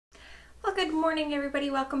Well, good morning everybody,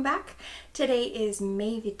 welcome back. Today is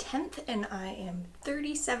May the 10th and I am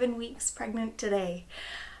 37 weeks pregnant today.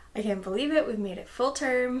 I can't believe it, we've made it full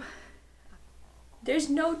term. There's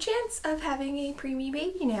no chance of having a preemie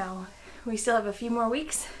baby now. We still have a few more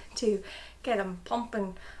weeks to get him plump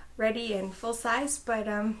and ready and full size, but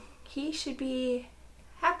he should be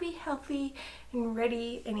happy, healthy, and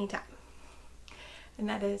ready anytime. And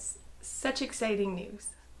that is such exciting news.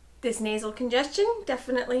 This nasal congestion,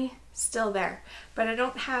 definitely still there, but I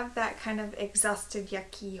don't have that kind of exhausted,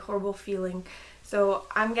 yucky, horrible feeling. So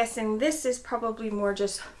I'm guessing this is probably more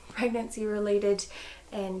just pregnancy related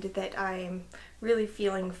and that I am really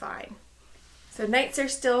feeling fine. So nights are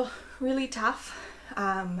still really tough.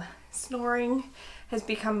 Snoring has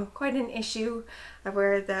become quite an issue. I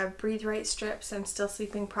wear the Breathe Right strips. I'm still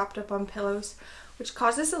sleeping propped up on pillows, which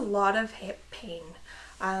causes a lot of hip pain.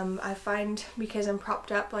 I find because I'm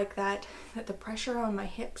propped up like that, that the pressure on my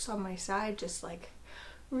hips on my side just like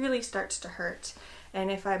really starts to hurt.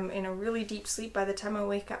 And if I'm in a really deep sleep, by the time I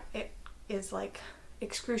wake up, it is like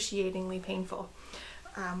excruciatingly painful,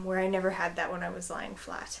 where I never had that when I was lying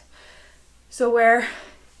flat. So where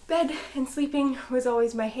bed and sleeping was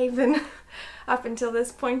always my haven up until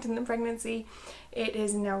this point in the pregnancy, it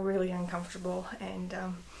is now really uncomfortable, and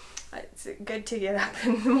it's good to get up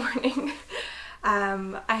in the morning.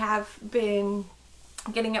 I have been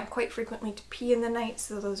getting up quite frequently to pee in the night,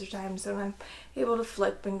 so those are times when I'm able to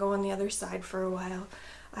flip and go on the other side for a while.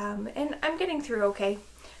 And I'm getting through okay,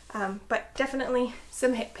 but definitely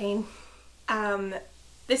some hip pain.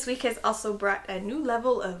 This week has also brought a new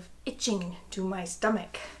level of itching to my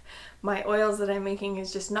stomach. My oils that I'm making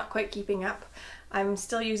is just not quite keeping up. I'm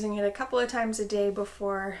still using it a couple of times a day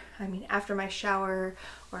after my shower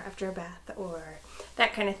or after a bath or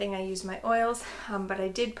that kind of thing. I use my oils, but I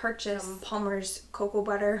did purchase Palmer's cocoa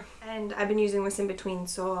butter and I've been using this in between,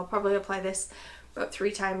 so I'll probably apply this about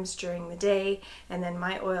 3 times during the day and then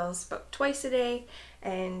my oils about twice a day,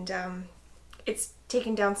 and it's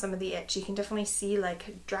taken down some of the itch. You can definitely see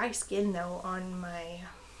like dry skin though on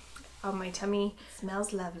my tummy. It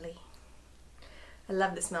smells lovely. I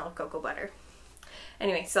love the smell of cocoa butter.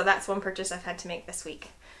 Anyway, so that's one purchase I've had to make this week.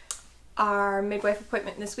 Our midwife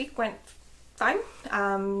appointment this week went fine.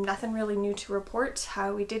 Nothing really new to report.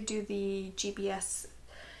 We did do the GPS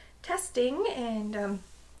testing and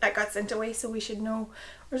that got sent away, so we should know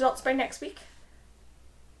results by next week.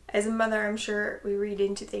 As a mother, I'm sure we read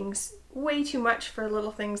into things way too much for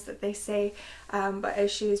little things that they say, but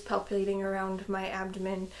as she was palpating around my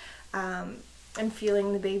abdomen and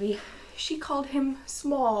feeling the baby, she called him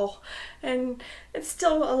small, and it's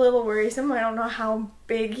still a little worrisome. I don't know how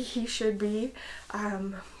big he should be,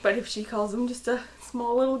 but if she calls him just a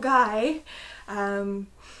small little guy, I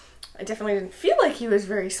definitely didn't feel like he was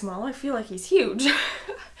very small. I feel like he's huge.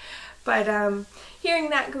 But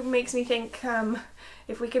hearing that makes me think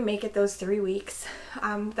if we can make it those 3 weeks,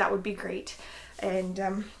 that would be great,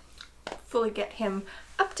 and fully get him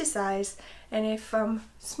up to size. And if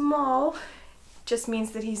small just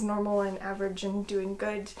means that he's normal and average and doing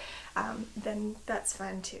good, then that's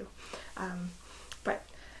fine too. But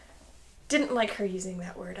didn't like her using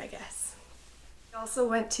that word, I guess. I also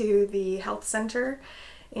went to the health center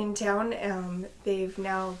in town. They've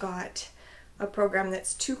now got a program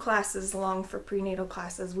that's 2 classes long for prenatal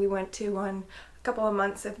classes. We went to one a couple of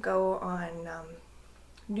months ago on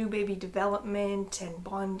new baby development and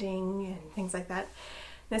bonding and things like that.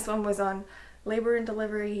 This one was on labor and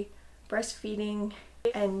delivery, breastfeeding,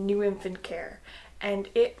 and new infant care, and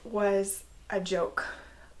it was a joke.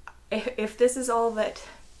 If this is all that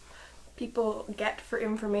people get for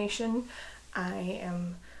information,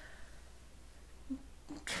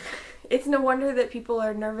 it's no wonder that people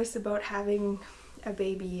are nervous about having a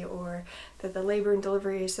baby, or that the labor and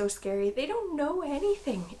delivery is so scary. They don't know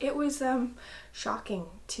anything. It was shocking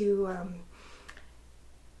to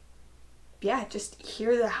just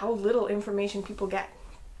hear how little information people get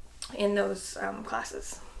in those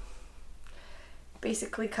classes.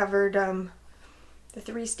 Basically covered the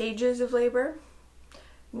 3 stages of labor,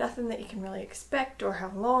 nothing that you can really expect or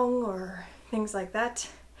how long or things like that.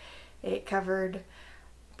 It covered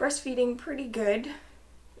breastfeeding pretty good,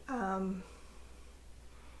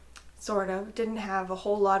 sort of. Didn't have a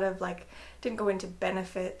whole lot of didn't go into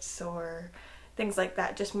benefits or things like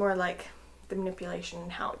that, just more like the manipulation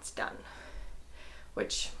and how it's done,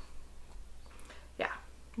 which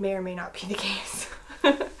may or may not be the case.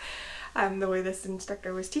 The way this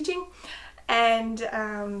instructor was teaching. And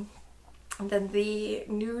then the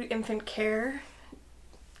new infant care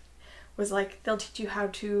was like, they'll teach you how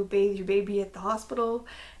to bathe your baby at the hospital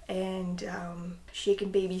and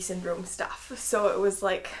shaken baby syndrome stuff. So it was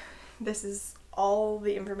like this is all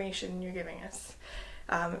the information you're giving us.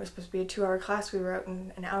 It was supposed to be a 2-hour class. We were out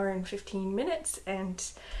in an hour and 15 minutes, and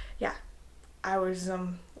yeah, I was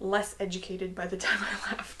less educated by the time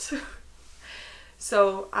I left.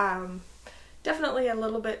 So definitely a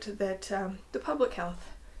little bit that the public health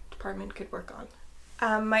department could work on.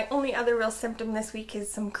 My only other real symptom this week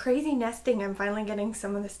is some crazy nesting. I'm finally getting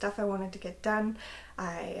some of the stuff I wanted to get done.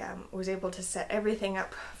 I was able to set everything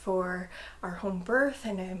up for our home birth,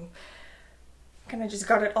 and I'm kind of just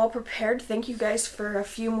got it all prepared. Thank you guys for a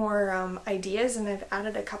few more ideas, and I've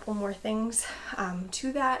added a couple more things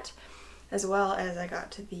to that, as well as I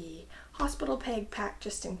got to the hospital peg pack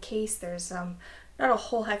just in case. There's not a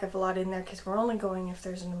whole heck of a lot in there because we're only going if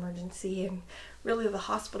there's an emergency, and really the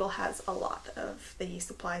hospital has a lot of the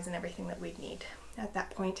supplies and everything that we'd need at that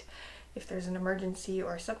point. If there's an emergency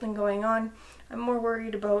or something going on, I'm more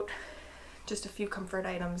worried about just a few comfort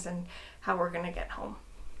items and how we're gonna get home.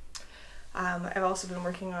 I've also been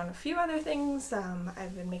working on a few other things.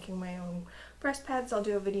 I've been making my own breast pads. I'll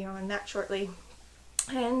do a video on that shortly.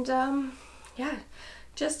 And yeah,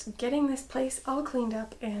 just getting this place all cleaned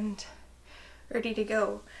up and ready to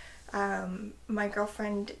go. My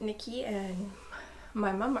girlfriend Nikki and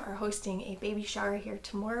my mom are hosting a baby shower here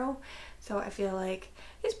tomorrow, so I feel like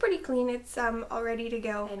it's pretty clean. It's all ready to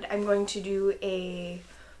go, and I'm going to do a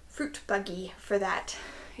fruit buggy for that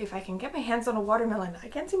if I can get my hands on a watermelon. I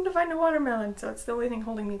can't seem to find a watermelon, so it's the only thing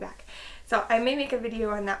holding me back. So I may make a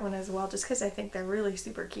video on that one as well, just because I think they're really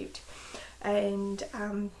super cute. And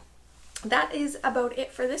that is about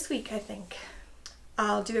it for this week, I think.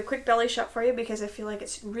 I'll do a quick belly shot for you because I feel like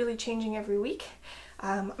it's really changing every week.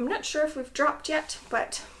 I'm not sure if we've dropped yet,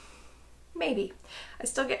 but maybe. I'm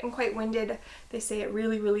still getting quite winded. They say it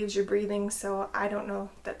really relieves your breathing, so I don't know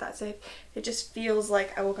that that's it. It just feels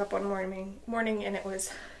like I woke up one morning and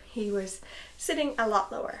he was sitting a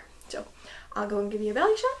lot lower. So I'll go and give you a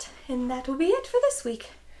belly shot, and that will be it for this week.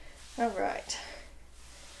 All right.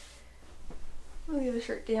 I'll leave the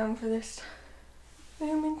shirt down for this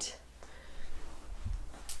moment.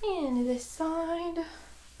 And this side.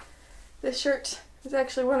 This shirt is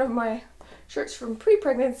actually one of my shirts from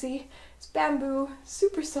pre-pregnancy. It's bamboo,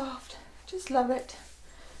 super soft, just love it.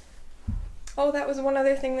 Oh, that was one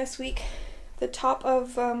other thing this week. The top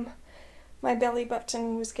of my belly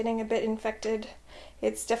button was getting a bit infected.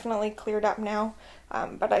 It's definitely cleared up now,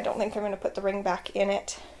 but I don't think I'm going to put the ring back in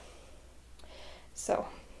it. So,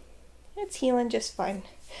 it's healing just fine.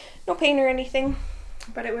 No pain or anything,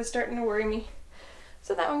 but it was starting to worry me.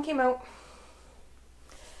 So that one came out.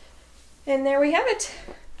 And there we have it.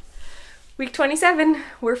 Week 27,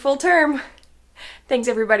 we're full term. Thanks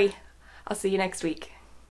everybody. I'll see you next week.